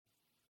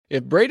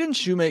If Braden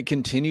Shoemake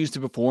continues to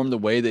perform the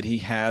way that he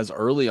has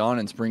early on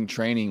in spring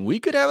training, we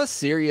could have a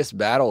serious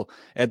battle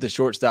at the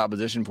shortstop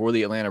position for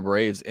the Atlanta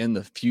Braves in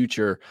the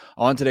future.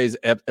 On today's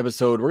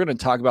episode, we're going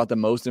to talk about the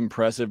most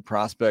impressive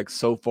prospects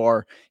so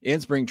far in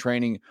spring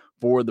training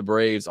for the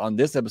Braves on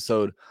this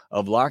episode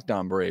of Locked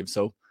On Braves.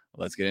 So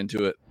let's get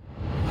into it.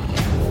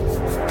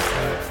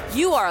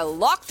 You are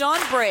Locked On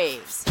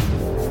Braves,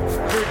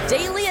 your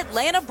daily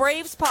Atlanta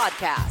Braves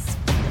podcast.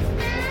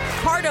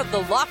 Part of the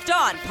Locked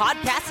On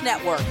Podcast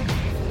Network,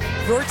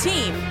 your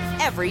team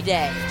every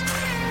day.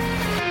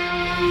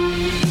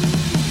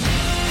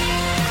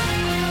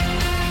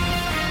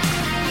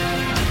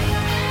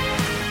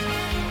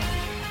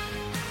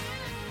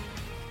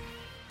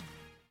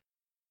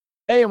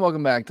 Hey, and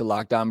welcome back to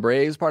Locked On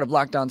Braves, part of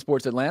Locked On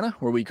Sports Atlanta,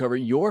 where we cover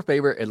your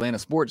favorite Atlanta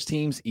sports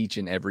teams each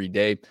and every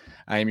day.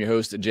 I am your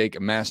host, Jake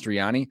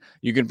Mastriani.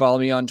 You can follow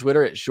me on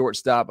Twitter at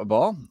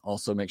ShortstopBall.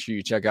 Also, make sure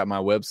you check out my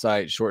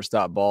website,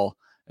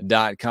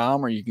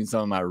 shortstopball.com, where you can see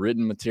some of my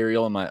written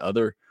material and my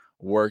other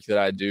work that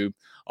I do.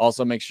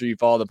 Also, make sure you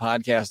follow the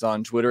podcast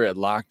on Twitter at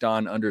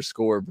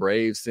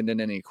LockedOn_Braves. Send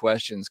in any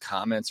questions,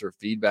 comments, or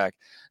feedback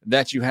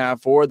that you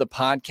have for the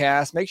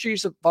podcast. Make sure you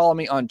follow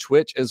me on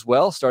Twitch as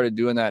well. Started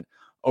doing that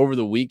over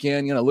the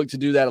weekend. Going to look to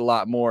do that a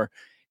lot more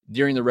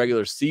during the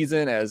regular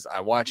season as I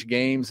watch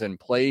games and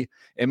play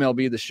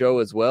MLB The Show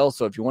as well.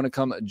 So if you want to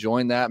come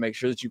join that, make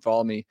sure that you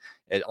follow me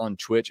on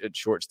Twitch at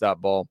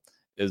ShortstopBall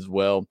as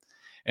well.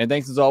 And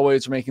thanks as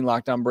always for making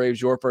Locked On Braves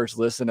your first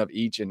listen of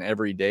each and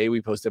every day.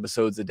 We post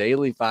episodes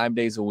daily, 5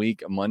 days a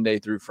week, Monday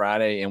through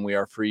Friday, and we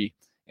are free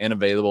and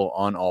available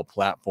on all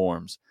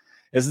platforms.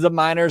 This is a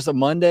Minors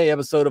Monday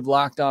episode of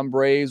Locked On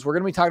Braves. We're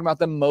going to be talking about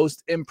the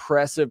most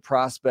impressive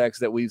prospects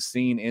that we've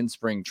seen in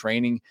spring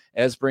training.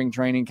 As spring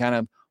training kind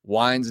of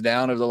winds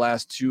down over the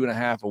last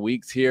 2.5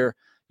 weeks here,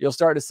 you'll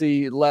start to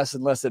see less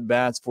and less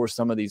at-bats for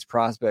some of these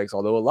prospects,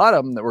 although a lot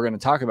of them that we're going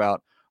to talk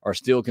about are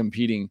still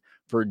competing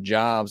for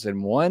jobs.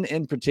 And one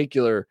in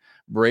particular,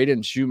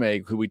 Braden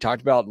Shoemake, who we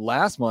talked about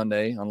last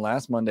Monday on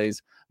last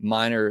Monday's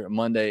Minors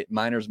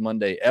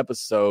Monday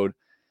episode.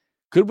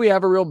 Could we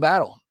have a real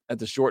battle at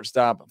the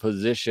shortstop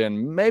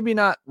position? Maybe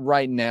not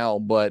right now,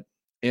 but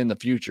in the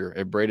future,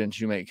 if Braden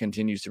Shoemake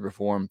continues to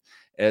perform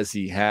as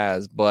he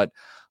has. But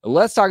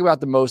let's talk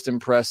about the most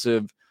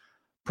impressive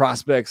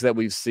prospects that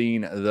we've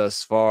seen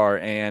thus far.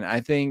 And I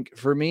think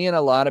for me and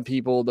a lot of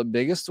people, the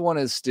biggest one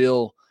is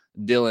still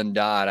Dylan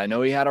Dodd. I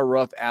know he had a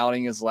rough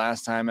outing his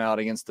last time out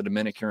against the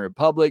Dominican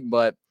Republic,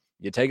 but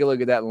you take a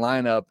look at that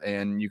lineup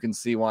and you can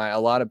see why a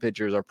lot of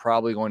pitchers are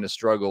probably going to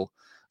struggle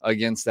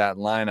against that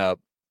lineup.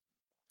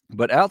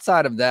 But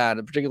outside of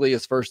that, particularly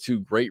his first 2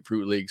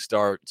 Grapefruit League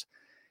starts,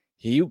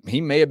 he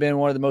may have been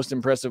one of the most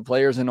impressive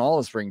players in all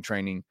of spring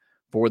training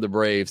for the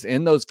Braves.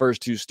 In those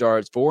first 2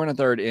 starts, 4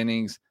 1/3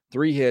 innings,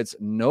 3 hits,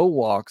 no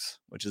walks,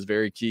 which is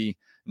very key,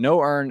 no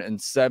earned, and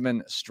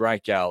 7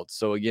 strikeouts.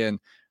 So again,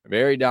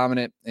 very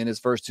dominant in his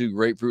first 2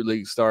 Grapefruit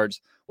League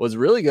starts. Was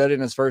really good in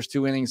his first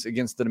 2 innings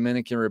against the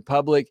Dominican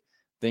Republic.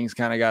 Things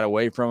kind of got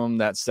away from him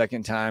that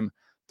second time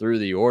through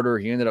the order.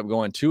 He ended up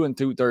going 2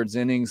 2/3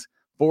 innings,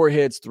 4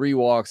 hits, 3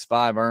 walks,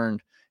 5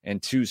 earned,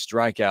 and 2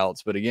 strikeouts.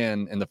 But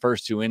again, in the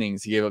first 2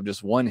 innings, he gave up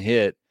just 1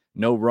 hit,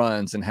 no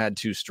runs, and had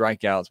 2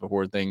 strikeouts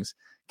before things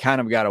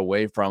kind of got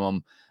away from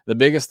him. The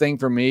biggest thing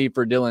for me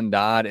for Dylan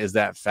Dodd is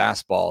that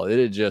fastball.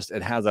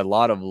 It has a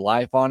lot of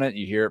life on it.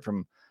 You hear it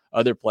from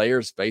other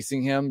players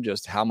facing him,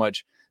 just how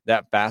much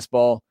that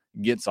fastball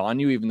gets on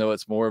you, even though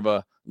it's more of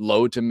a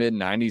low to mid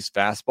 90s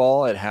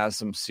fastball. It has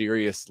some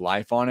serious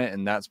life on it,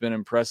 and that's been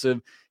impressive.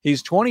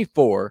 He's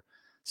 24,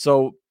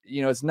 so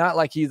it's not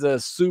like he's a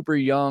super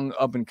young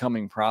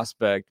up-and-coming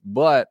prospect,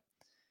 but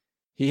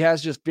he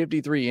has just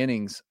 53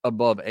 innings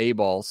above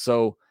A-ball.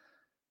 So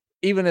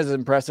even as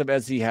impressive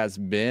as he has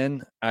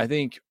been, I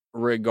think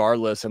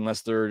regardless,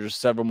 unless there are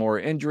just several more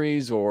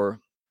injuries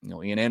or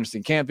Ian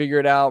Anderson can't figure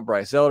it out,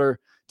 Bryce Elder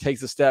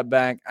takes a step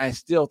back, I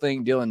still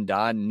think Dylan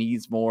Dodd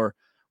needs more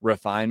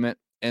refinement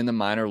in the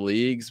minor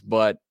leagues.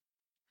 But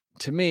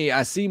to me,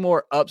 I see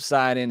more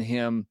upside in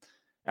him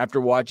after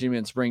watching him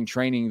in spring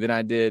training than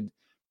I did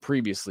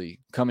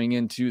previously coming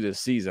into this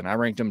season. I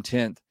ranked him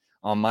 10th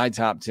on my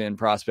top 10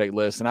 prospect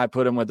list, and I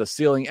put him with a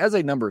ceiling as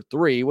a number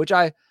 3, which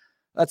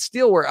that's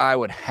still where I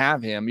would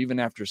have him even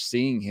after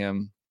seeing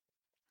him.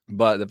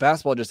 But the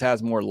fastball just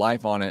has more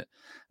life on it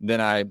than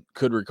I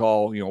could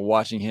recall,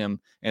 watching him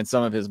in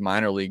some of his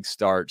minor league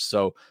starts.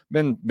 So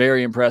been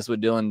very impressed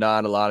with Dylan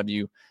Dodd. A lot of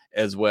you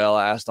as well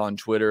asked on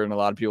Twitter, and a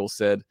lot of people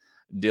said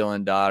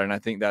Dylan Dodd, and I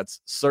think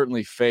that's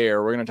certainly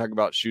fair. We're going to talk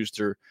about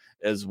Schuster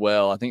as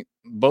well. I think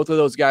both of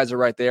those guys are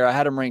right there. I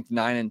had them ranked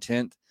 9 and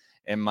 10th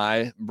in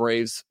my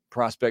Braves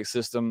prospect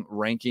system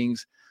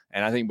rankings,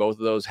 and I think both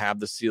of those have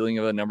the ceiling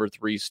of a number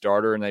 3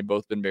 starter, and they've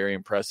both been very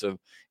impressive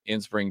in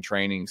spring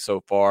training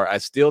so far. I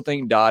still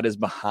think Dodd is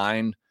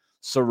behind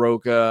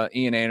Soroka,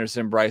 Ian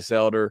Anderson, Bryce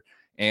Elder,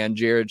 and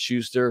Jared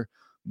Schuster,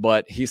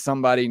 but he's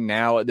somebody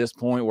now at this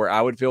point where I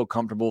would feel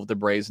comfortable if the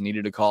Braves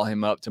needed to call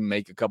him up to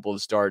make a couple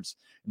of starts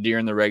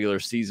during the regular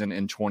season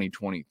in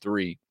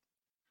 2023.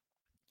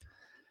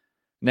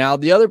 Now,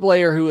 the other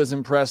player who has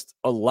impressed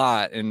a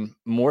lot, and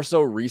more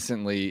so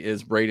recently,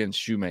 is Braden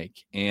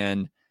Shoemake.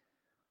 And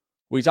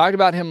we talked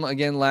about him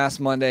again last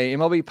Monday.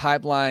 MLB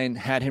Pipeline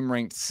had him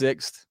ranked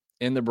 6th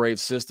in the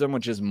Braves system,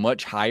 which is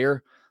much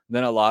higher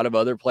than a lot of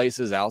other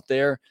places out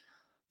there.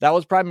 That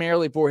was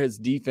primarily for his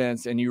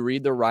defense, and you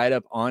read the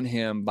write-up on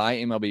him by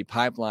MLB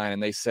Pipeline,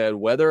 and they said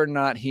whether or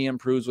not he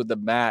improves with the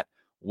bat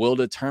will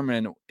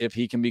determine if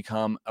he can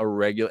become a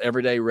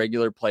everyday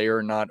regular player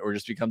or not, or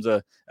just becomes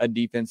a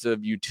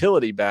defensive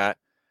utility bat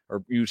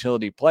or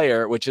utility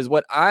player, which is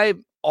what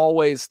I've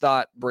always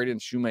thought Braden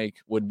Shoemake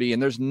would be.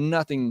 And there's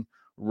nothing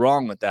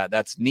wrong with that.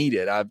 That's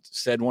needed. I've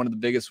said one of the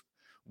biggest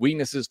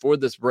weaknesses for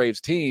this Braves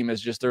team is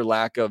just their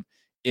lack of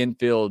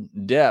infield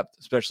depth,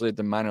 especially at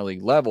the minor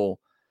league level.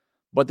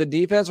 But the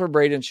defense for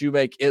Braden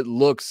Shoemake, it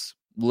looks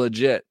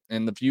legit.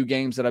 In the few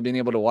games that I've been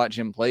able to watch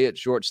him play at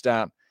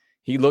shortstop,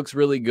 he looks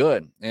really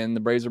good. And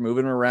the Braves are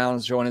moving him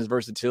around, showing his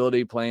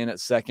versatility, playing at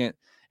second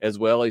as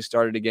well. He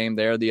started a game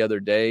there the other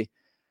day.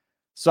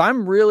 So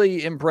I'm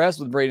really impressed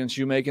with Braden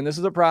Shoemake. And this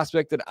is a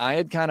prospect that I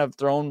had kind of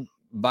thrown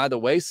by the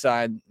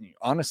wayside,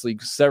 honestly,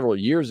 several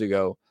years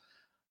ago.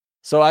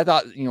 So I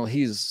thought,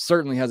 he's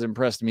certainly has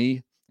impressed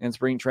me in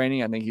spring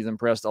training. I think he's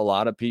impressed a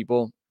lot of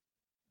people.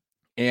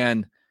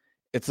 And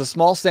it's a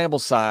small sample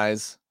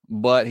size,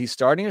 but he's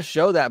starting to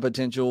show that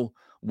potential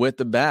with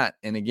the bat.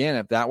 And again,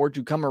 if that were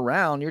to come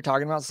around, you're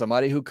talking about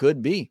somebody who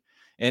could be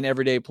an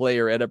everyday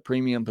player at a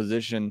premium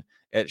position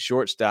at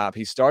shortstop.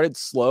 He started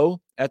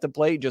slow at the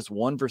plate, just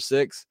 1 for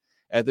 6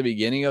 at the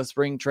beginning of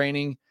spring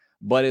training,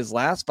 but his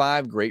last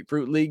 5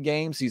 Grapefruit League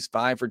games, he's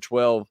 5 for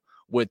 12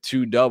 with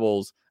 2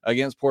 doubles.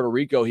 Against Puerto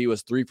Rico, he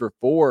was 3 for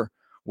 4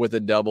 with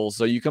a double.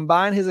 So you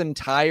combine his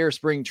entire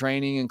spring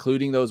training,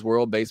 including those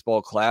World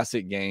Baseball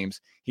Classic games,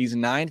 he's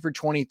 9 for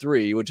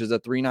 23, which is a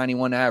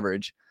 .391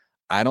 average.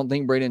 I don't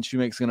think Braden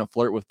Shoemake's going to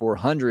flirt with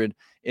 400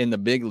 in the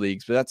big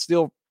leagues, but that's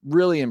still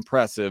really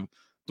impressive.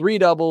 3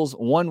 doubles,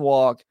 1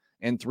 walk,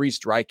 and 3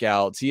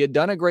 strikeouts. He had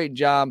done a great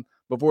job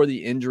before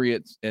the injury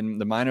in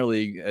the minor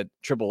league at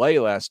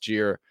AAA last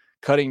year,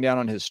 cutting down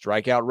on his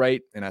strikeout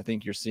rate, and I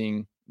think you're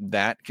seeing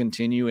that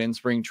continue in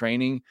spring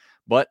training.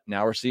 But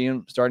now we're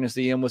starting to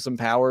see him with some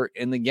power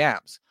in the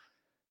gaps.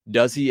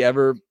 Does he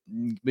ever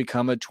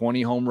become a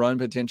 20 home run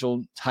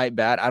potential type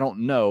bat? I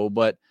don't know,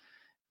 but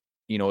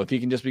if he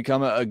can just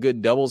become a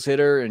good doubles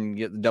hitter and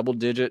get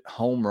double-digit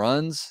home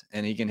runs,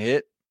 and he can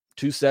hit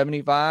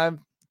 275,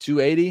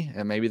 280,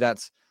 and maybe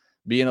that's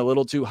being a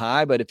little too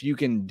high, but if you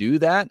can do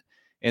that,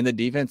 and the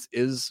defense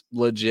is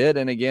legit,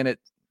 and again,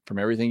 from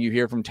everything you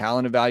hear from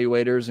talent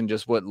evaluators and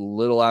just what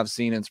little I've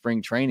seen in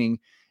spring training,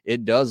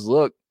 it does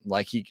look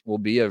like he will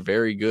be a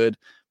very good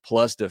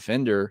plus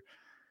defender,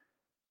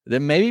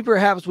 then maybe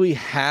perhaps we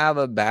have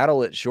a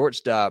battle at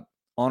shortstop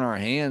on our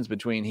hands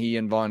between he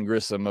and Vaughn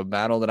Grissom, a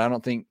battle that I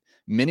don't think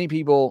many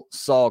people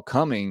saw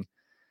coming.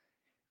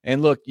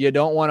 And look, you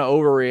don't want to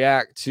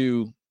overreact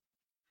to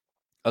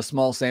a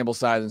small sample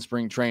size in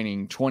spring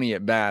training, 20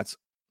 at bats.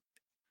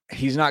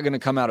 He's not going to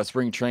come out of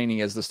spring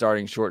training as the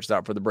starting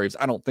shortstop for the Braves.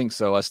 I don't think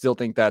so. I still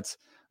think that's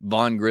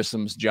Vaughn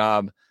Grissom's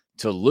job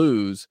to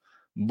lose.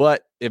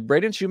 But if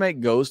Braden Shoemake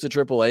goes to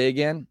AAA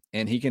again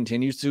and he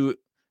continues to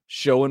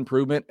show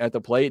improvement at the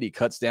plate, he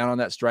cuts down on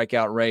that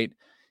strikeout rate,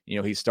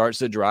 he starts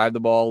to drive the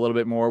ball a little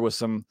bit more with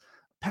some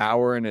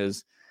power and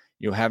is,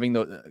 having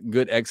the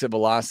good exit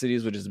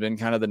velocities, which has been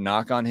kind of the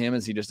knock on him,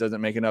 is he just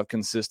doesn't make enough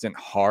consistent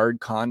hard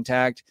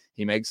contact.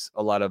 He makes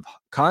a lot of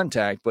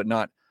contact, but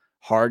not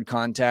hard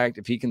contact.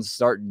 If he can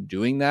start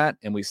doing that,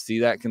 and we see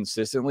that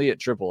consistently at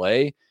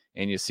AAA,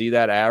 and you see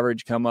that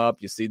average come up,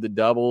 you see the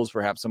doubles,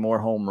 perhaps some more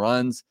home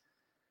runs,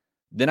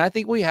 then I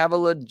think we have a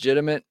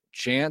legitimate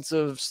chance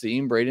of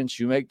seeing Braden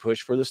Shoemake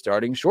push for the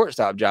starting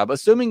shortstop job,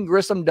 assuming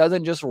Grissom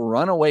doesn't just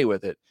run away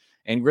with it.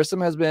 And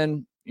Grissom has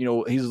been,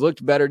 he's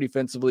looked better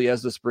defensively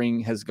as the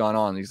spring has gone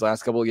on. These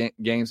last couple of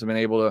games have been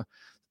able to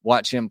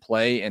watch him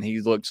play, and he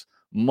looks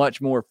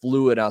much more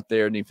fluid out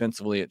there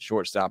defensively at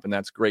shortstop, and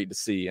that's great to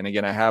see. And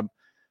again, I have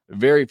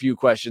very few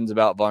questions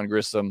about Vaughn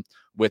Grissom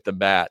with the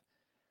bat.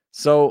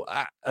 So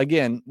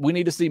again, we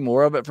need to see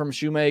more of it from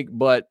Shoemake,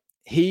 but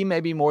he may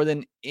be more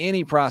than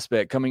any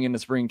prospect coming into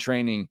spring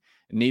training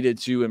needed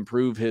to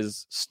improve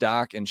his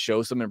stock and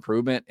show some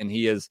improvement. And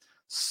he has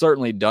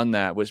certainly done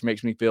that, which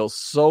makes me feel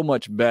so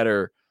much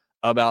better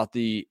about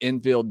the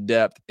infield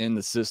depth in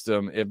the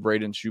system if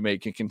Braden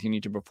Shoemake can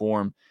continue to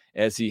perform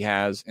as he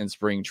has in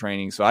spring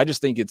training. So I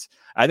think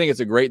it's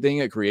a great thing.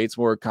 It creates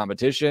more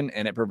competition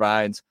and it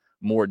provides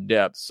more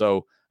depth.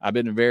 So I've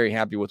been very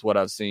happy with what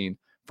I've seen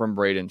from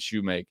Braden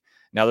Shoemake.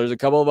 Now, there's a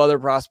couple of other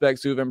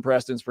prospects who've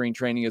impressed in spring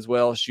training as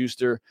well.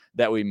 Schuster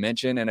that we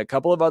mentioned, and a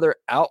couple of other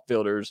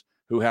outfielders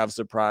who have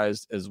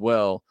surprised as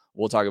well.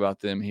 We'll talk about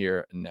them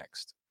here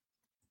next.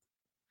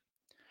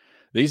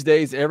 These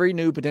days, every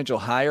new potential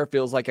hire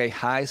feels like a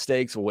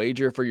high-stakes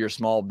wager for your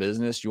small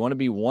business. You want to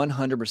be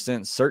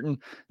 100% certain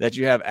that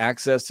you have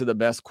access to the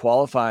best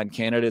qualified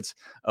candidates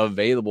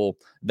available.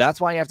 That's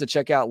why you have to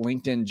check out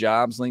LinkedIn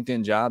Jobs.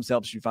 LinkedIn Jobs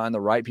helps you find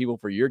the right people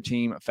for your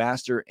team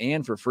faster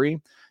and for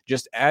free.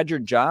 Just add your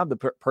job, the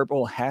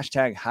purple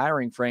hashtag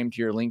hiring frame,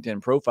 to your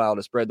LinkedIn profile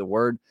to spread the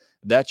word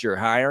that you're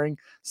hiring.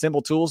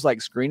 Simple tools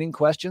like screening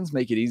questions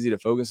make it easy to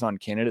focus on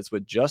candidates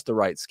with just the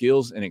right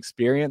skills and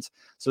experience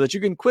so that you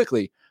can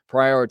quickly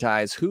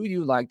prioritize who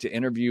you like to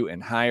interview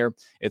and hire.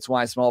 It's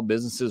why small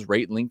businesses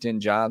rate LinkedIn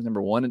Jobs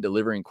number one in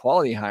delivering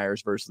quality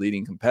hires versus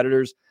leading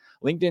competitors.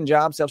 LinkedIn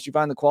Jobs helps you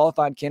find the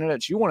qualified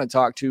candidates you want to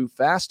talk to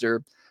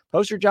faster.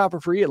 Post your job for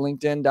free at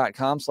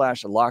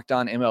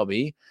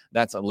linkedin.com/lockedonmlb.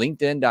 That's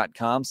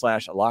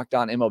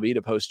linkedin.com/lockedonmlb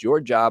to post your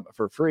job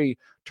for free.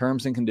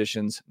 Terms and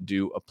conditions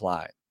do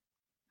apply.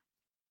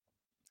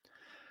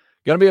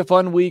 Going to be a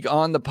fun week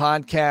on the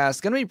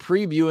podcast. Going to be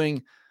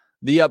previewing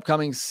the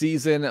upcoming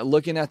season,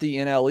 looking at the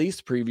NL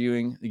East,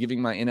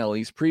 giving my NL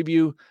East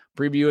preview,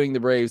 previewing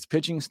the Braves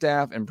pitching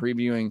staff, and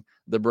previewing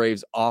the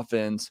Braves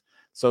offense.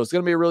 So it's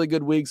going to be a really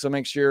good week. So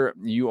make sure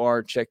you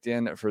are checked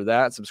in for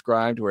that.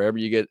 Subscribe to wherever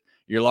you get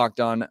your Locked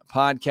On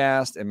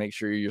podcast, and make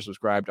sure you're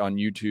subscribed on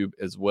YouTube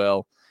as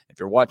well. If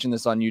you're watching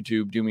this on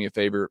YouTube, do me a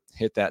favor,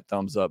 hit that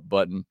thumbs up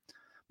button.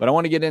 But I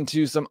want to get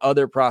into some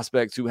other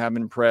prospects who have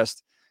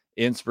impressed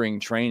in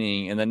spring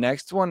training. And the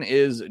next one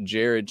is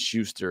Jared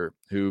Schuster,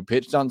 who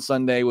pitched on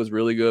Sunday, was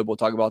really good. We'll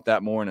talk about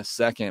that more in a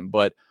second.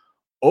 But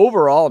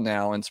overall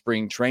now in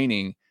spring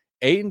training,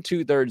 8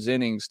 2/3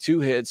 innings, 2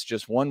 hits,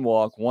 just 1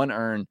 walk, 1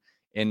 earned,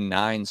 and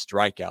 9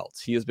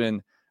 strikeouts. He has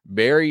been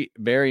very,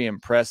 very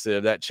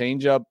impressive. That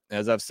changeup,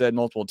 as I've said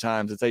multiple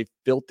times, it's a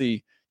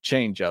filthy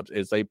changeup.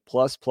 It's a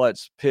plus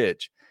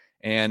pitch.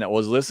 And I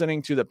was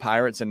listening to the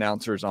Pirates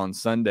announcers on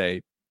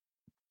Sunday,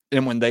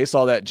 and when they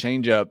saw that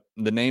changeup,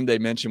 the name they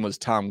mentioned was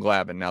Tom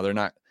Glavine. Now, they're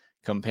not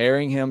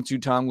comparing him to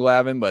Tom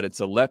Glavine, but it's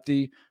a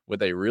lefty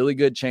with a really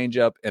good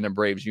changeup in a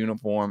Braves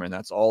uniform, and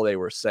that's all they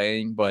were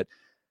saying. But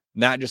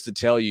not just to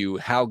tell you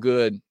how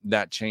good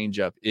that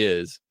changeup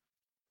is.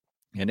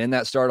 And in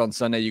that start on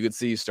Sunday, you could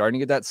see starting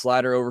to get that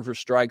slider over for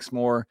strikes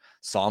more.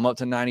 Saw him up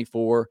to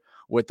 94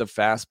 with the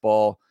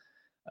fastball.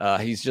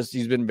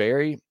 He's been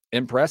very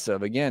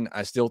impressive. Again,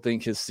 I still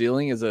think his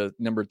ceiling is a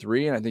number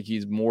 3, and I think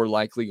he's more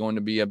likely going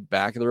to be a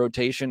back of the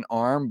rotation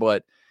arm,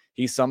 but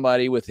he's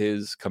somebody with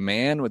his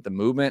command, with the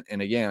movement,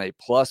 and again, a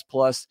plus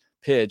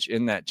pitch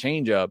in that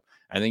changeup.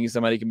 I think he's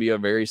somebody who can be a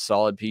very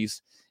solid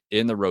piece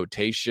in the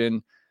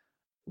rotation.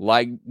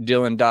 Like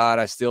Dylan Dodd,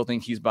 I still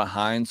think he's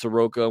behind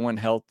Soroka when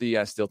healthy.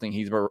 I still think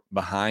he's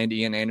behind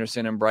Ian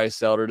Anderson and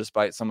Bryce Elder,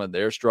 despite some of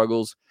their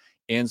struggles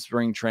in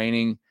spring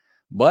training.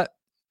 But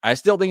I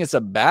still think it's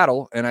a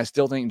battle, and I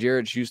still think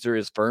Jared Schuster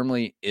is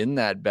firmly in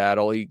that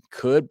battle. He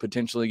could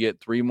potentially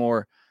get 3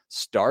 more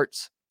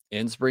starts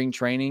in spring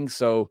training.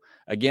 So,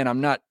 again,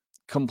 I'm not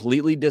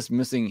completely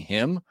dismissing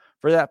him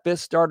for that 5th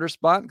starter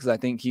spot because I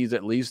think he's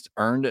at least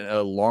earned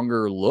a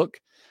longer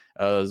look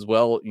as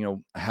well.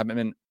 I haven't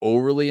been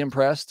overly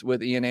impressed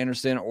with Ian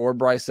Anderson or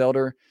Bryce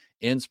Elder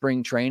in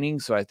spring training.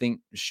 So I think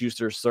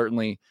Schuster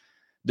certainly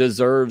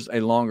deserves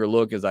a longer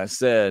look, as I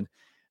said,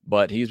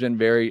 but he's been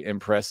very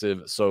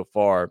impressive so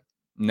far.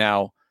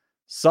 Now,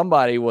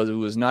 somebody who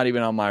was not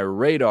even on my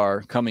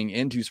radar coming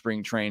into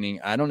spring training,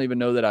 I don't even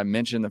know that I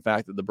mentioned the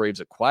fact that the Braves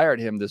acquired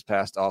him this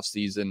past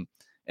offseason,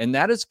 and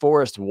that is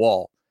Forrest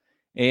Wall.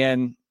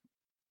 And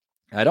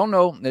I don't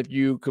know if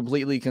you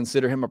completely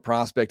consider him a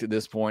prospect at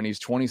this point. He's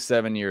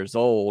 27 years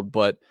old,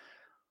 but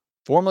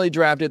formerly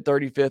drafted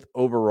 35th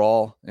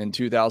overall in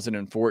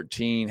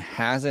 2014,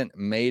 hasn't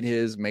made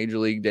his major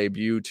league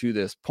debut to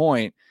this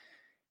point.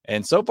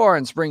 And so far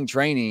in spring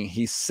training,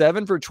 he's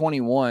 7 for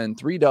 21,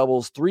 3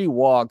 doubles, 3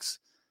 walks,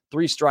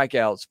 3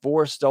 strikeouts,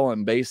 4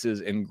 stolen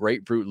bases in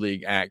Grapefruit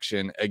League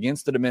action.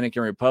 Against the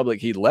Dominican Republic,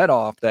 he led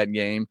off that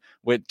game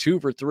with 2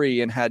 for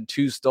 3 and had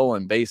 2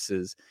 stolen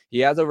bases. He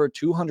has over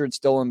 200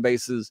 stolen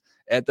bases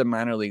at the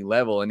minor league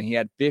level, and he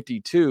had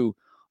 52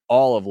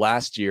 all of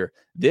last year.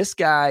 This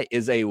guy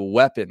is a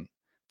weapon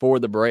for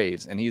the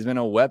Braves, and he's been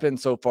a weapon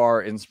so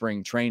far in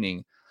spring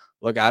training.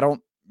 Look, I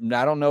don't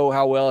know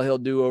how well he'll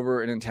do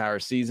over an entire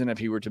season if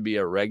he were to be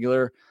a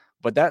regular,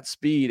 but that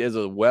speed is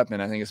a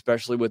weapon, I think,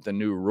 especially with the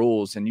new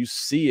rules. And you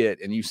see it,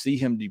 and you see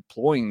him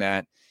deploying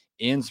that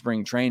in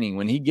spring training.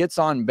 When he gets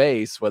on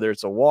base, whether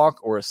it's a walk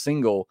or a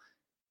single,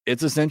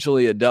 it's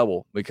essentially a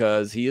double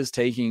because he is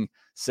taking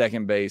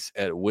second base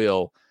at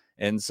will.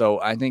 And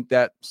so I think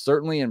that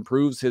certainly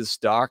improves his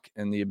stock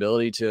and the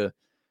ability to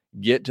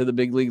get to the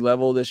big league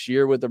level this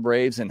year with the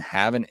Braves and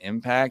have an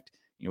impact.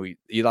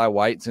 Eli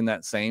White's in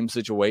that same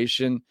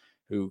situation,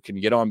 who can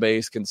get on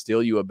base, can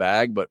steal you a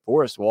bag, but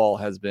Forrest Wall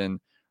has been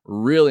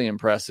really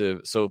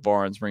impressive so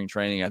far in spring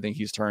training. I think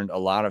he's turned a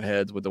lot of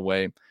heads with the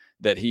way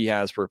that he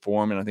has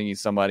performed, and I think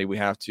he's somebody we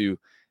have to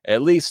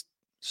at least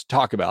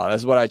talk about.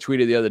 That's what I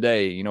tweeted the other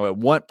day. At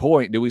what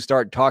point do we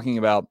start talking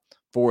about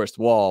Forrest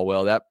Wall?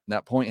 Well,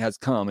 that point has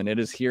come, and it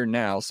is here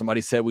now.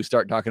 Somebody said we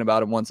start talking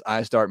about him once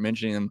I start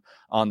mentioning him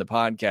on the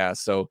podcast.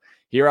 So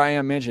here I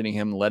am mentioning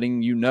him,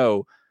 letting you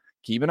know,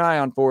 keep an eye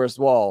on Forrest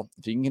Wall.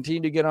 If he can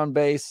continue to get on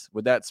base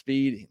with that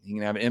speed, he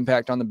can have an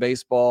impact on the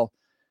baseball.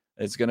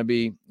 It's going to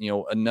be,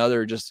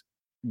 another just,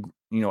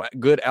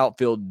 good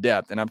outfield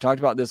depth. And I've talked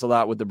about this a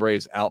lot with the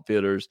Braves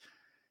outfielders.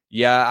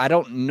 Yeah, I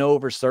don't know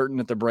for certain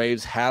that the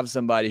Braves have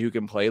somebody who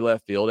can play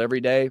left field every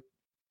day,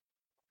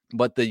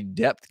 but the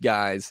depth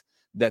guys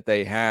that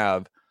they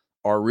have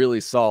are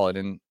really solid.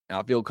 And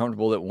I feel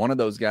comfortable that one of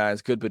those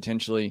guys could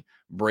potentially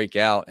break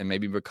out and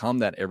maybe become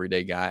that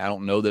everyday guy. I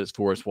don't know that it's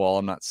Forrest Wall.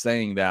 I'm not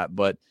saying that,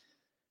 but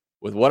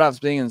with what I've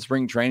seen in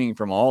spring training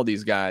from all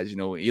these guys,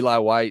 Eli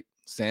White,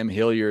 Sam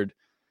Hilliard,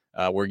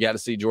 we're got to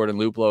see Jordan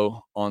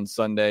Luplow on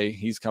Sunday.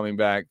 He's coming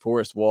back.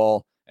 Forrest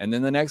Wall. And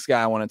then the next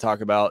guy I want to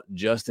talk about,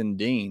 Justin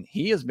Dean.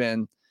 He has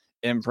been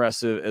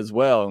impressive as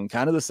well. And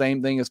kind of the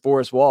same thing as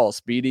Forrest Wall,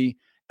 speedy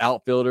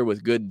outfielder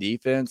with good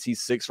defense.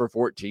 He's 6 for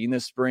 14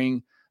 this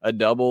spring, a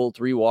double,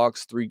 3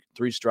 walks, three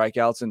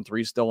strikeouts, and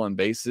 3 stolen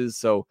bases.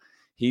 So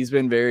he's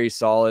been very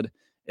solid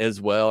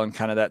as well, and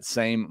kind of that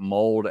same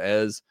mold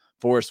as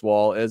Forrest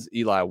Wall, as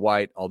Eli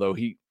White, although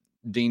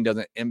Dean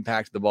doesn't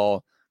impact the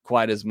ball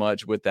quite as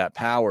much with that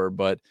power,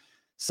 but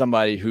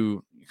somebody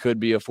who could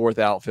be a fourth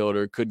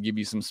outfielder, could give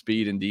you some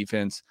speed and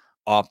defense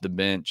off the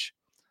bench.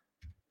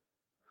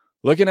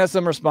 Looking at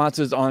some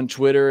responses on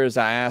Twitter as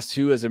I asked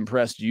who has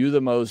impressed you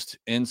the most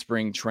in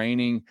spring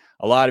training,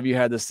 a lot of you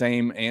had the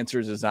same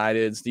answers as I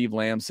did. Steve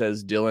Lamb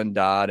says Dylan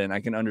Dodd, and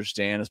I can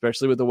understand,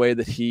 especially with the way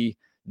that he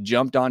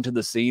jumped onto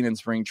the scene in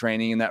spring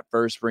training in that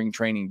first spring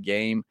training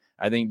game.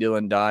 I think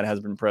Dylan Dodd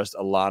has impressed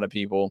a lot of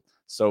people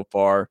so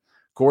far.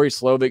 Corey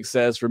Slovic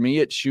says, for me,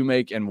 it's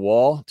Shoemake and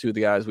Wall, 2 of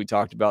the guys we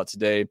talked about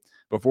today.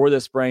 Before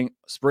this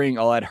spring,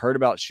 all I'd heard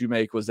about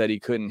Shoemake was that he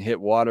couldn't hit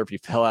water if he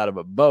fell out of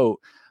a boat.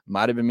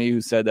 Might have been me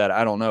who said that.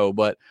 I don't know.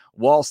 But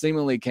Wall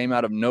seemingly came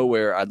out of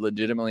nowhere. I'd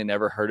legitimately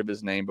never heard of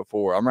his name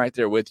before. I'm right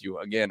there with you.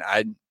 Again,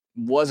 I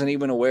wasn't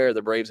even aware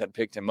the Braves had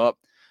picked him up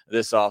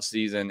this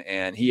offseason,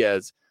 and he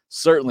has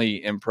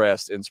certainly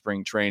impressed in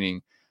spring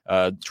training.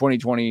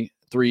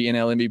 2023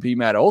 NL MVP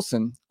Matt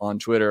Olson on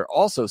Twitter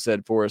also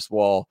said Forrest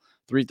Wall,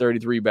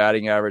 333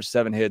 batting average,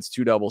 7 hits,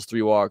 2 doubles,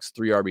 3 walks,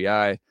 3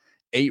 RBI,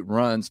 8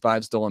 runs,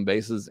 5 stolen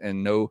bases,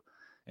 and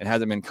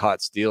hasn't been caught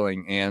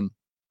stealing. And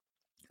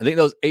I think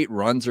those 8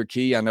 runs are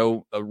key. I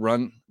know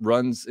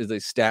runs is a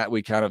stat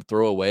we kind of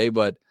throw away,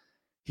 but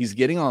he's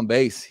getting on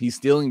base, he's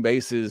stealing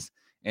bases,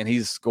 and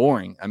he's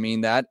scoring. I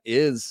mean, that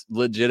is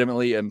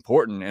legitimately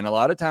important. And a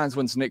lot of times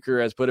when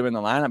Snitker has put him in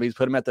the lineup, he's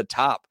put him at the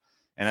top.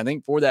 And I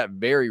think for that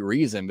very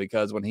reason,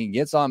 because when he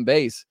gets on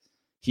base,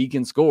 he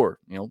can score,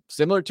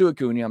 similar to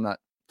Acuna. I'm not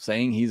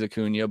saying he's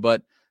Acuna,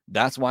 but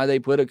that's why they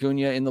put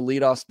Acuna in the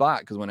leadoff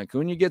spot. Because when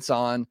Acuna gets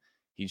on,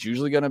 he's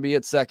usually going to be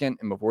at second.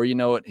 And before you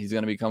know it, he's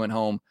going to be coming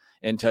home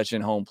and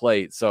touching home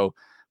plate. So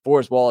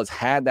Forrest Wall has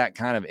had that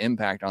kind of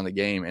impact on the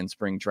game in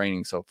spring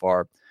training so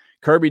far.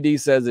 Kirby D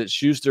says it's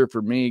Schuster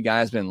for me.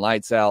 Guy's been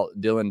lights out.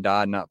 Dylan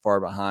Dodd not far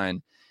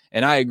behind.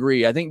 And I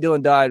agree. I think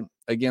Dylan Dodd,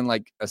 again,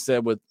 like I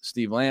said with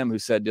Steve Lamb, who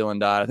said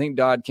Dylan Dodd, I think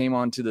Dodd came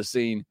onto the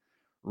scene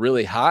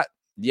really hot.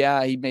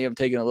 Yeah, he may have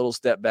taken a little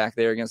step back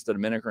there against the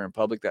Dominican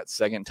Republic that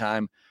second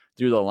time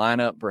through the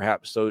lineup,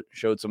 perhaps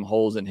showed some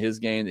holes in his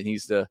game that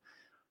needs to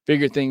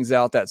figure things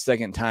out that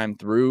second time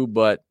through.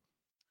 But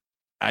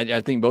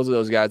I think both of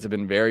those guys have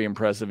been very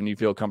impressive, and you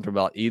feel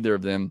comfortable about either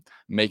of them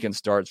making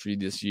starts for you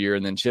this year.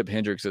 And then Chip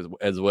Hendricks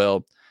as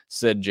well,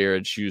 said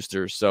Jared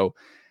Schuster. So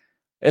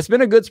it's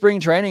been a good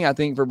spring training, I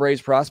think, for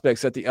Braves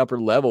prospects at the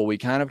upper level. We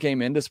kind of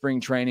came into spring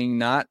training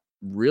not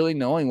really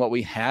knowing what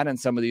we had in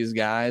some of these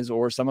guys,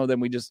 or some of them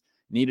we just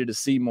needed to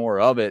see more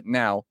of it.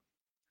 Now,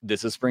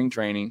 this is spring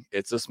training.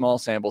 It's a small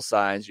sample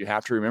size. You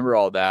have to remember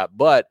all that.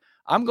 But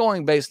I'm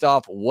going based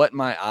off what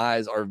my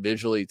eyes are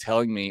visually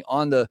telling me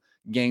on the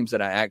games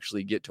that I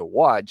actually get to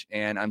watch.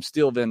 And I'm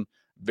still been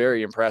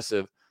very impressed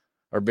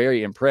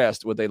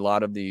with a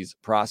lot of these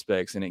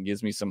prospects. And it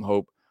gives me some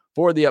hope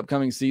for the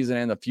upcoming season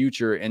and the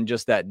future, and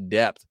just that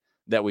depth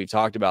that we've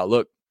talked about.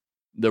 Look,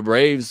 the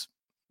Braves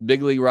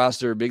big league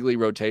roster, big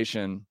league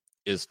rotation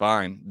is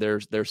fine.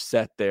 They're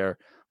set there.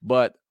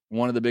 But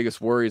one of the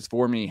biggest worries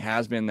for me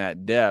has been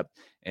that depth.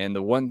 And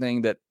the one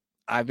thing that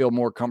I feel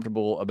more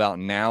comfortable about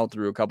now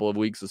through a couple of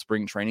weeks of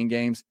spring training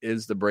games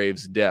is the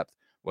Braves' depth,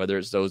 whether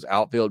it's those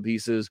outfield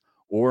pieces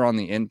or on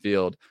the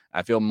infield.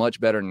 I feel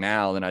much better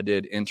now than I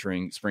did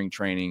entering spring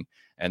training,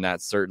 and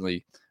that's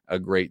certainly a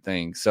great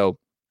thing. So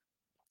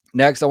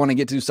next, I want to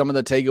get to some of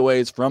the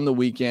takeaways from the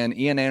weekend.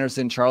 Ian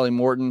Anderson, Charlie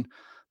Morton,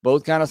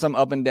 both kind of some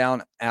up and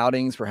down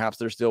outings. Perhaps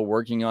they're still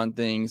working on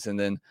things. And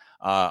then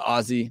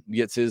Ozzie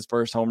gets his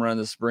first home run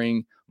this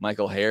spring.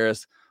 Michael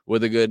Harris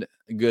with a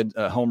good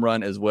home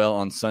run as well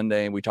on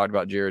Sunday. And we talked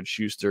about Jared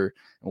Schuster,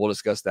 and we'll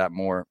discuss that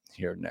more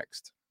here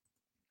next.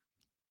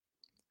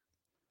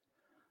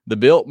 The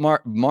Built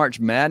March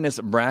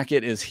Madness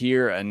bracket is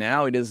here, and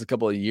now it is a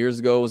couple of years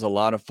ago. It was a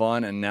lot of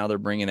fun, and now they're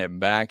bringing it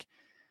back.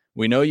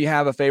 We know you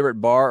have a favorite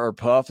bar or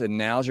puff, and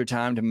now's your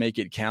time to make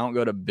it count.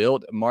 Go to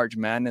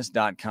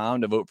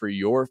BuiltMarchMadness.com to vote for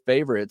your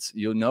favorites.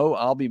 You'll know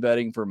I'll be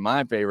betting for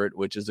my favorite,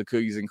 which is the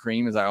Cookies and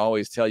Cream, as I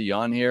always tell you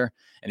on here.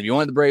 And if you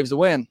want the Braves to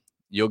win,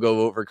 you'll go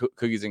vote for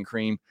Cookies and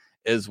Cream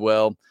as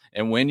well.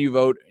 And when you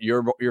vote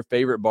your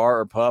favorite bar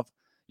or puff,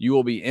 you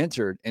will be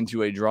entered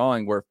into a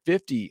drawing where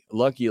 50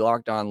 lucky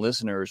Locked On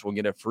listeners will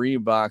get a free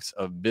box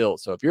of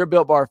Built. So if you're a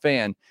Built Bar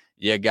fan,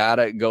 you got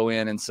to go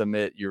in and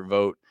submit your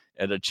vote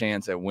at a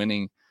chance at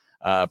winning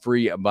a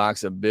free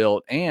box of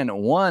Built. And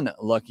one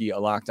lucky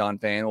Locked On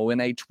fan will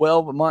win a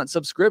 12-month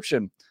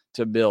subscription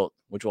to Built,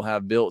 which will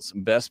have Built's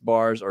best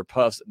bars or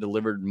puffs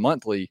delivered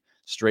monthly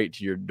straight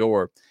to your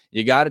door.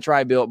 You got to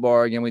try Built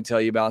Bar. Again, we tell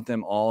you about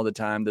them all the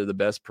time. They're the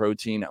best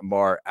protein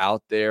bar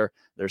out there.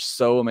 They're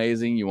so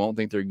amazing. You won't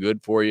think they're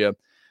good for you.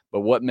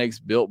 But what makes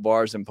Built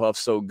Bars and Puffs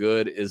so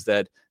good is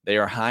that they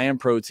are high in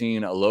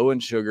protein, low in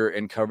sugar,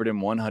 and covered in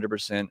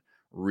 100%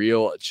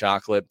 real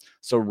chocolate.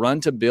 So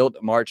run to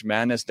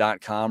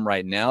BuiltMarchMadness.com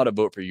right now to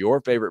vote for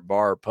your favorite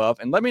bar or puff.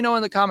 And let me know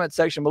in the comment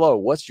section below,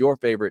 what's your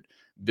favorite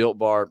Built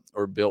Bar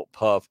or Built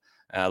Puff?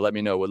 Let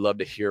me know. Would love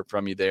to hear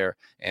from you there.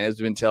 And as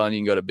we've been telling you,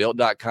 you can go to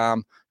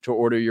Built.com to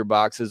order your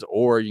boxes,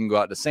 or you can go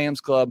out to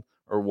Sam's Club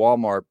or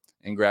Walmart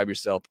and grab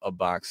yourself a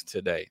box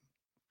today.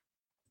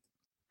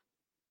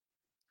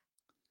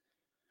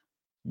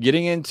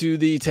 Getting into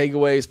the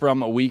takeaways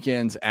from a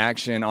weekend's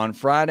action on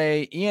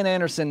Friday, Ian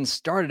Anderson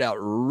started out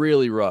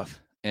really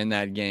rough in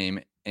that game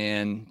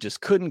and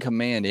just couldn't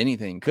command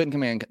anything. Couldn't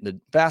command the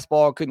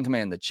fastball, couldn't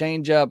command the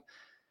changeup.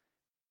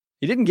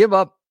 He didn't give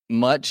up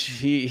much.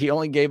 He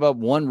only gave up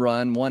 1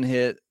 run, 1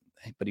 hit,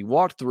 but he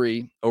walked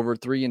 3 over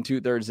 3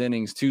 2/3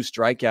 innings, 2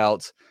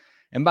 strikeouts.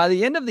 And by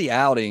the end of the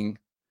outing,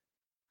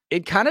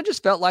 it kind of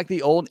just felt like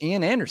the old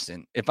Ian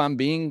Anderson, if I'm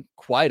being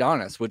quite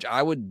honest, which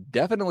I would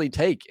definitely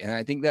take. And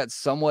I think that's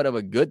somewhat of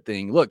a good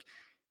thing. Look,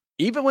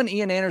 even when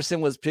Ian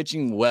Anderson was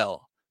pitching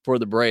well for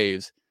the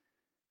Braves,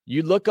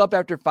 you'd look up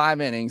after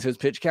 5 innings, his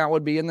pitch count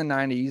would be in the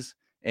 90s,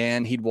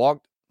 and he'd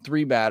walked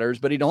 3 batters,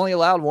 but he'd only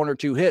allowed 1 or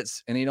 2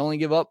 hits, and he'd only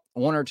give up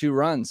 1 or 2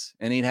 runs,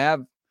 and he'd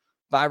have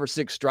 5 or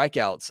 6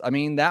 strikeouts. I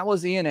mean, that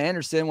was Ian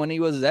Anderson when he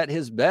was at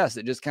his best.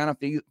 It just kind of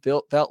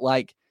felt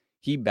like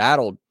he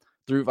battled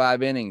through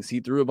 5 innings. He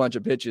threw a bunch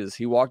of pitches.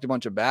 He walked a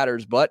bunch of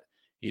batters, but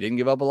he didn't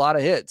give up a lot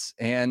of hits.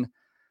 And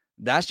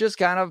that's just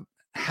kind of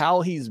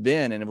how he's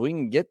been. And if we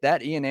can get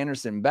that Ian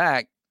Anderson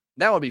back,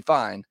 that would be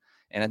fine.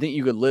 And I think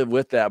you could live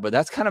with that. But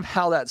that's kind of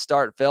how that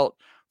start felt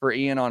for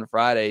Ian on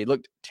Friday. He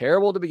looked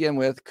terrible to begin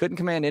with, couldn't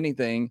command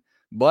anything,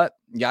 but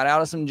got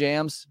out of some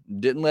jams,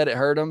 didn't let it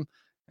hurt him.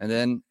 And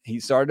then he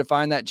started to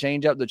find that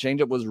changeup. The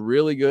changeup was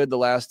really good the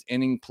last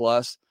inning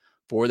plus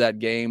for that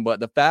game, but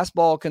the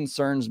fastball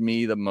concerns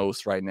me the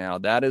most right now.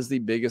 That is the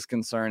biggest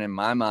concern in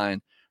my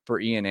mind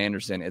for Ian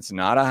Anderson. It's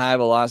not a high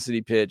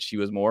velocity pitch. He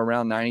was more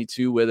around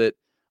 92 with it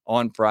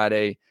on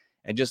Friday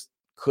and just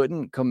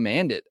couldn't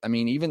command it. I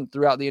mean, even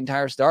throughout the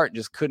entire start,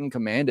 just couldn't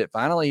command it.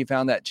 Finally, he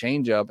found that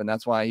changeup, and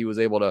that's why he was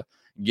able to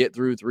get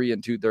through 3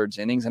 2/3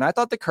 innings. And I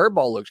thought the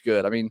curveball looked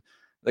good. I mean,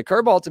 the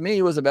curveball to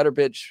me was a better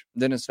pitch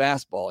than his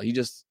fastball.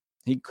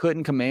 He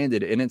couldn't command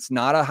it. And it's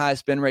not a high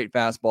spin rate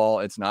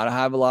fastball. It's not a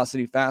high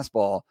velocity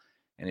fastball.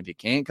 And if you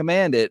can't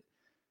command it,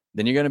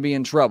 then you're going to be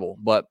in trouble.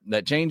 But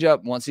that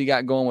changeup, once he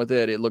got going with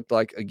it, it looked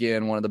like,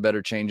 again, one of the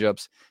better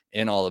changeups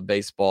in all of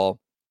baseball.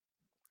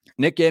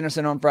 Nick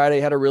Anderson on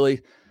Friday had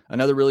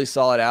another really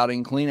solid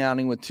outing, clean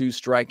outing with 2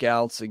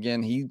 strikeouts.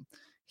 Again,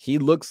 he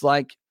looks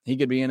like he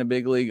could be in a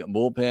big league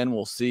bullpen.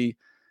 We'll see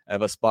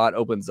if a spot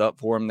opens up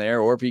for him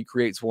there or if he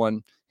creates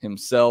one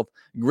himself.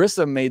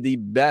 Grissom made the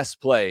best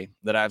play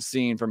that I've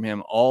seen from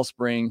him all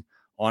spring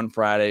on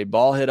Friday.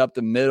 Ball hit up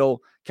the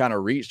middle, kind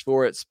of reached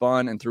for it,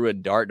 spun, and threw a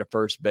dart to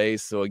first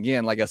base. So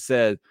again, like I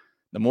said,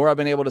 the more I've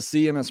been able to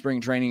see him in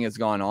spring training has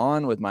gone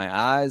on with my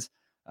eyes,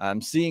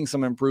 I'm seeing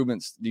some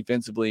improvements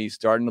defensively,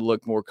 starting to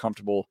look more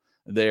comfortable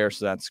there.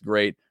 So that's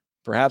great.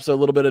 Perhaps a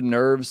little bit of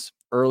nerves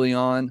early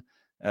on,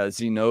 as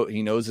he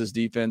knows his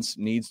defense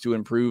needs to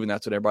improve, and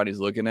that's what everybody's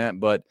looking at.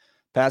 But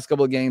past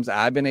couple of games,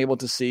 I've been able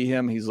to see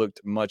him. He's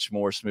looked much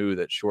more smooth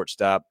at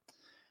shortstop.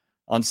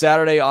 On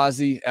Saturday,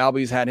 Ozzie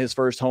Albies had his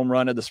first home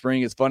run of the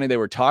spring. It's funny, they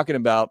were talking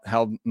about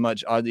how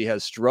much Ozzie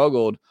has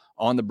struggled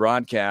on the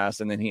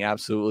broadcast, and then he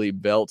absolutely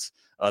belts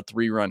a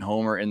 3-run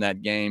homer in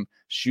that game.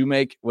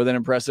 Shoemake with an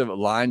impressive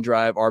line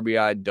drive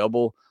RBI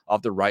double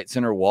off the right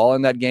center wall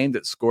in that game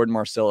that scored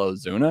Marcell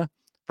Ozuna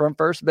from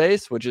first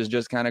base, which is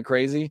just kind of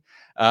crazy.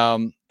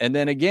 And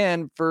then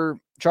again, for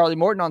Charlie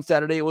Morton on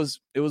Saturday, it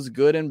was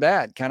good and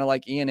bad, kind of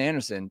like Ian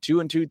Anderson. 2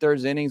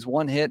 2/3 innings,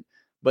 1 hit,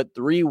 but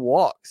 3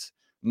 walks.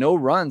 No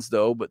runs,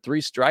 though, but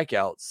 3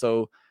 strikeouts.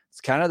 So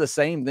it's kind of the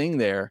same thing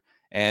there.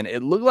 And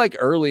it looked like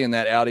early in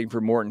that outing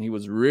for Morton, he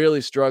was really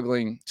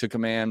struggling to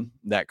command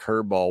that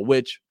curveball,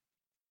 which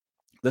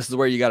this is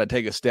where you got to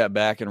take a step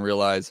back and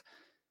realize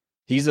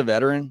he's a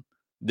veteran.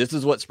 This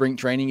is what spring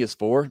training is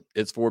for.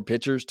 It's for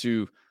pitchers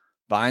to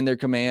find their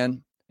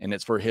command, and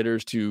it's for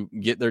hitters to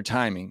get their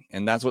timing.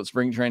 And that's what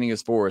spring training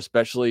is for,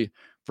 especially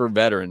for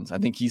veterans. I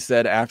think he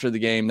said after the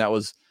game that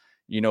was,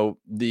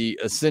 the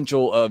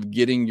essential of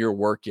getting your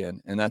work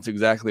in. And that's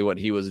exactly what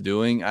he was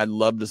doing. I'd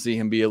love to see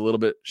him be a little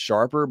bit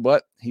sharper,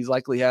 but he's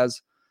likely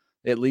has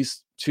at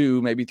least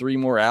 2, maybe 3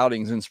 more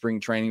outings in spring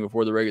training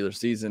before the regular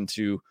season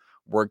to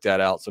work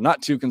that out. So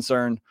not too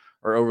concerned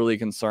or overly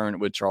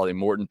concerned with Charlie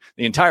Morton.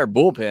 The entire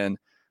bullpen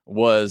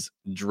was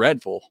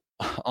dreadful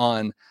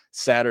on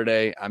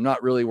Saturday. I'm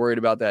not really worried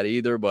about that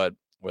either, but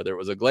whether it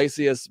was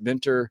Iglesias,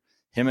 Minter,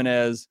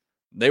 Jimenez,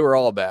 they were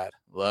all bad.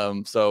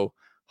 So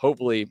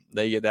hopefully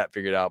they get that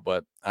figured out,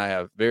 but I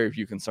have very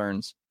few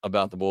concerns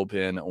about the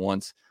bullpen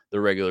once the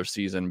regular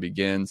season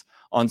begins.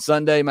 On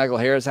Sunday, Michael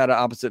Harris had an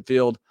opposite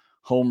field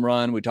home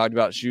run. We talked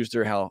about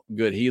Schuster, how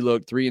good he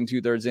looked. 3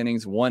 2/3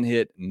 innings, 1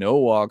 hit, no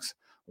walks,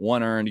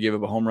 1 earned to give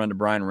up a home run to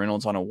Brian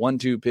Reynolds on a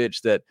 1-2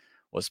 pitch that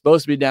was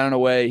supposed to be down and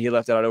away. He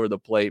left it out over the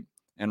plate,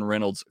 and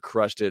Reynolds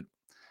crushed it,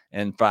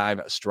 and 5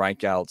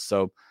 strikeouts.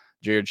 So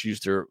Jared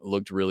Schuster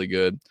looked really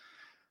good.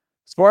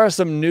 As far as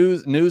some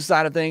news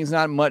side of things,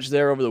 not much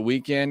there over the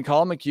weekend.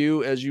 Colin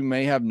McHugh, as you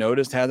may have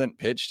noticed, hasn't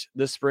pitched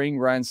this spring.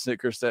 Brian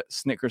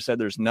Snitker said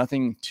there's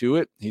nothing to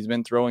it. He's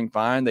been throwing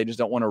fine. They just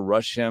don't want to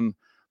rush him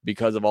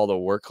because of all the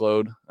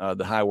workload,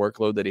 the high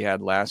workload that he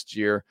had last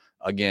year.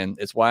 Again,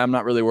 it's why I'm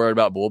not really worried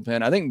about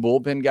bullpen. I think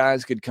bullpen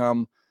guys could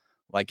come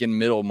like in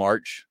middle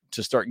March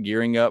to start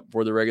gearing up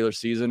for the regular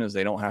season, as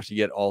they don't have to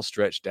get all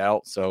stretched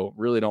out. So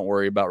really don't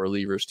worry about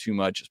relievers too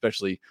much,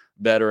 especially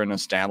veteran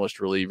established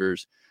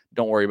relievers.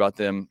 Don't worry about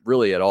them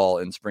really at all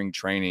in spring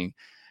training.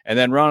 And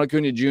then Ronald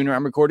Acuna Jr.,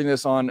 I'm recording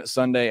this on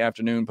Sunday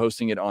afternoon,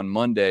 posting it on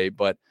Monday.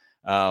 But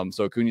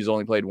so Acuna's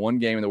only played 1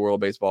 game in the World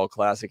Baseball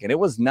Classic, and it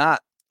was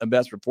not a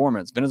best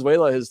performance.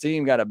 Venezuela, his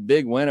team, got a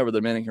big win over the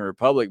Dominican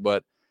Republic,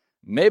 but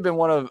may have been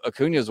one of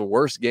Acuna's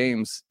worst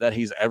games that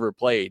he's ever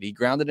played. He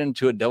grounded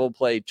into a double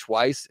play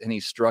twice, and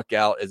he struck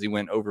out as he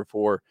went over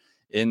 4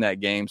 in that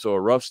game. So a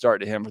rough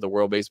start to him for the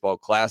World Baseball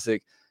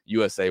Classic.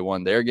 USA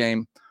won their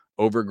game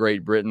over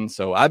Great Britain.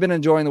 So I've been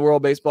enjoying the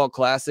World Baseball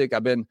Classic.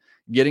 I've been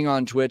getting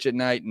on Twitch at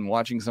night and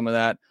watching some of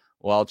that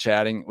while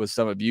chatting with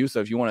some of you. So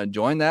if you want to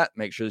join that,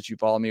 make sure that you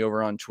follow me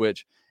over on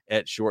Twitch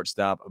at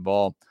Shortstop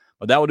Ball.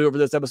 But that will do it for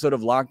this episode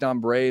of Locked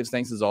On Braves.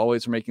 Thanks as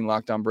always for making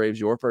Locked On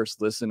Braves your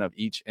first listen of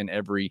each and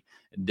every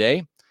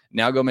day.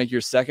 Now go make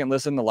your second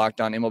listen to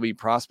Locked On MLB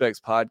Prospects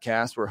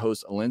podcast, where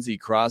host Lindsey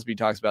Crosby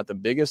talks about the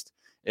biggest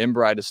and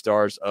brightest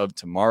stars of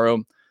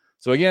tomorrow.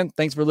 So again,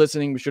 thanks for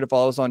listening. Be sure to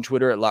follow us on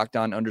Twitter at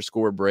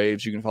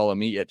LockedOn_Braves. You can follow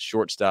me at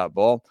Shortstop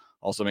Ball.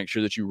 Also, make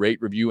sure that you rate,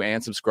 review,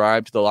 and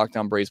subscribe to the Locked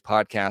On Braves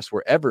podcast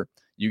wherever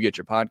you get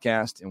your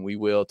podcast, and we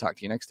will talk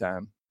to you next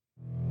time.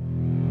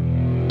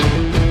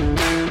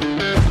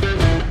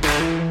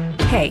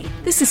 Hey,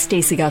 this is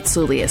Stacey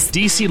Gotsoulias,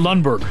 DC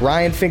Lundberg,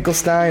 Ryan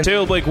Finkelstein,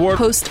 Taylor Blake Ward,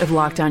 host of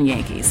Locked On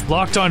Yankees,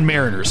 Locked On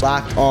Mariners,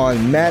 Locked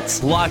On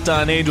Mets, Locked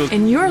On Angels,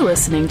 and you're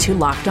listening to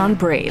Locked On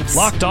Braves.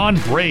 Locked On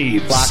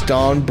Braves. Locked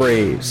On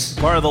Braves.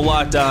 Part of the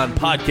Locked On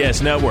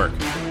Podcast Network.